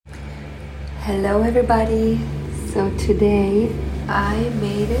Hello everybody. So today I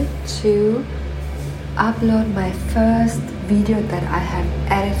made it to upload my first video that I have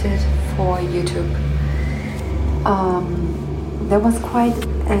edited for YouTube. That was quite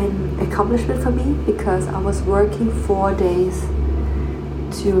an accomplishment for me because I was working 4 days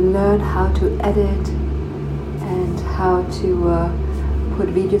to learn how to edit and how to put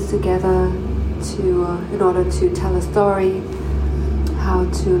videos together in order to tell a story, how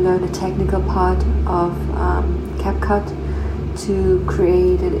to learn the technical part of CapCut to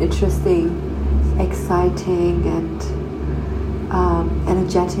create an interesting, exciting and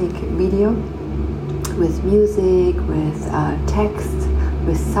energetic video with music, with text,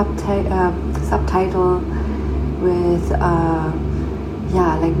 with subtitle, with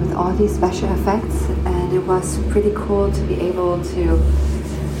with all these special effects. And it was pretty cool to be able to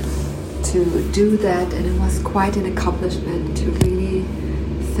do that, and it was quite an accomplishment to really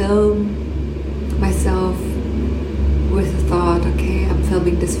film myself with the thought, okay, I'm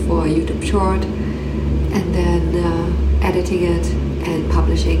filming this for a YouTube short, and then editing it and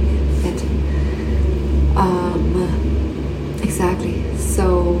publishing it. Exactly.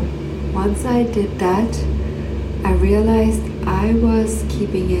 So once I did that, I realized I was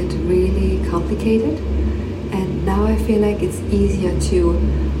keeping it really complicated, and now I feel like it's easier to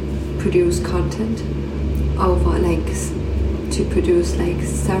produce content to produce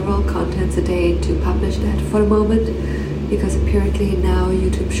several contents a day to publish that for the moment, because apparently now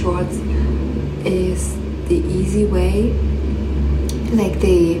YouTube Shorts is the easy way,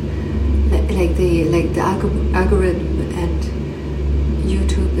 the algorithm, and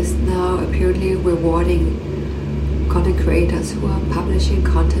YouTube is now apparently rewarding content creators who are publishing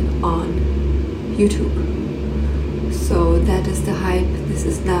content on YouTube. So that is the hype. This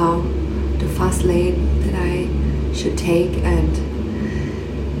is now the fast lane that I should take, and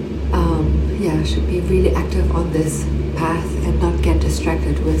should be really active on this path and not get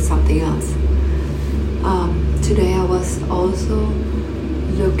distracted with something else. Today I was also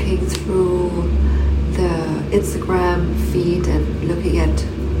looking through the Instagram feed and looking at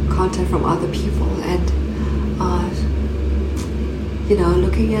content from other people, and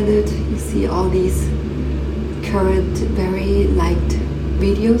looking at it, you see all these current very liked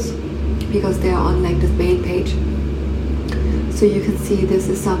videos because they are on this main page. So you can see this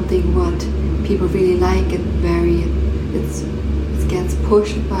is something what people really like, and it gets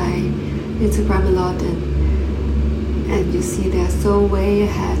pushed by Instagram a lot, and you see they're so way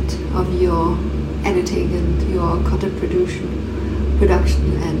ahead of your editing and your content production,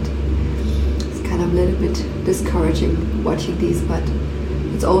 and it's kind of a little bit discouraging watching these, but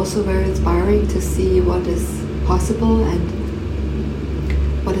it's also very inspiring to see what is possible and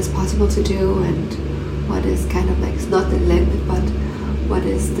what is possible to do, and what is kind of it's not the limit, but what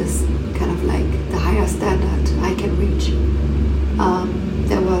is this kind of the higher standard I can reach.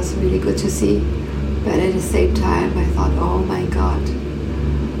 That was really good to see, but at the same time I thought, oh my god,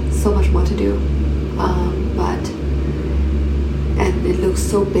 so much more to do. And it looks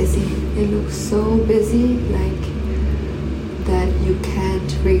so busy. It looks so busy, that you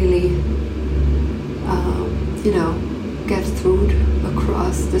can't really get through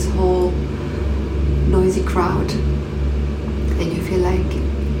across this whole noisy crowd, and you feel like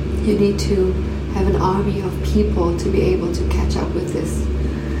you need to have an army of people to be able to catch up with this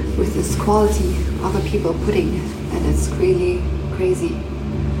quality other people putting, and it's really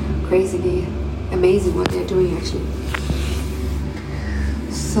crazily amazing what they're doing actually.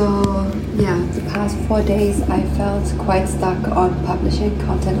 So the past 4 days I felt quite stuck on publishing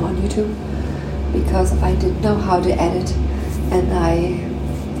content on YouTube because I didn't know how to edit, and I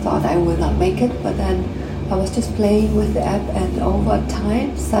thought I would not make it. But then I was just playing with the app, and over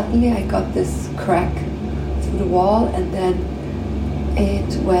time suddenly I got this crack through the wall, and then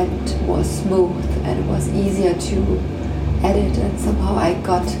it went more smooth and it was easier to edit, and somehow I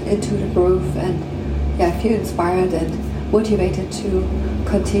got into the groove, and I feel inspired and motivated to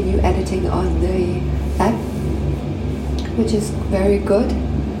continue editing on the app, which is very good.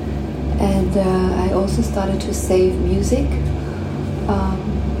 And I also started to save music.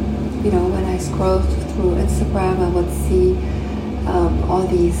 When I scrolled through Instagram, I would see all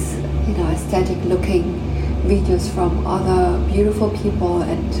these aesthetic looking videos from other beautiful people,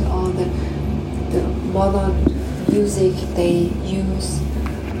 and all the modern music they use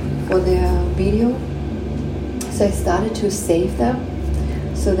for their video. So I started to save them,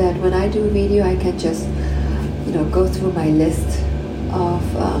 so that when I do a video I can just go through my list of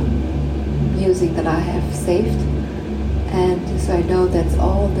music that I have saved, and so I know that's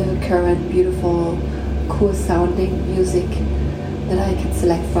all the current beautiful cool sounding music that I can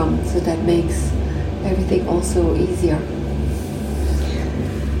select from, so that makes everything also easier.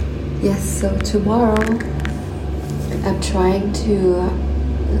 Yes, so tomorrow I'm trying to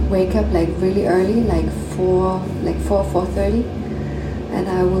wake up like really early, like 4:30, and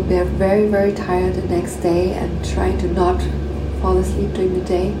I will be very, very tired the next day, and trying to not fall asleep during the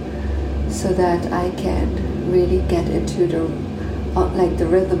day, so that I can really get into the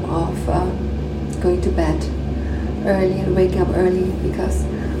rhythm of going to bed early and waking up early, because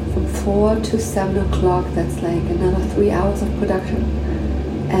from 4 to 7 o'clock, that's like another 3 hours of production.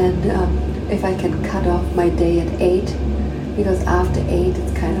 And if I can cut off my day at 8, because after 8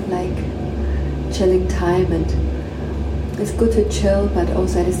 it's kind of like chilling time, and it's good to chill, but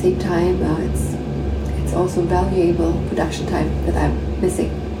also at the same time it's also valuable production time that I'm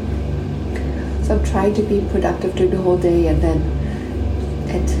missing. So I'm trying to be productive during the whole day, and then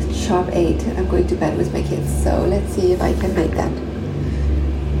at sharp 8 I'm going to bed with my kids. So let's see if I can make that.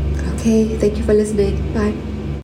 Okay, thank you for listening. Bye.